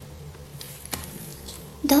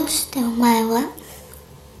どうしてお前は、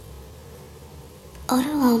俺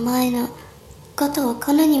はお前のことを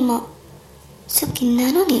こんなにも好き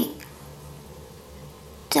なのに、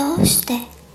どうして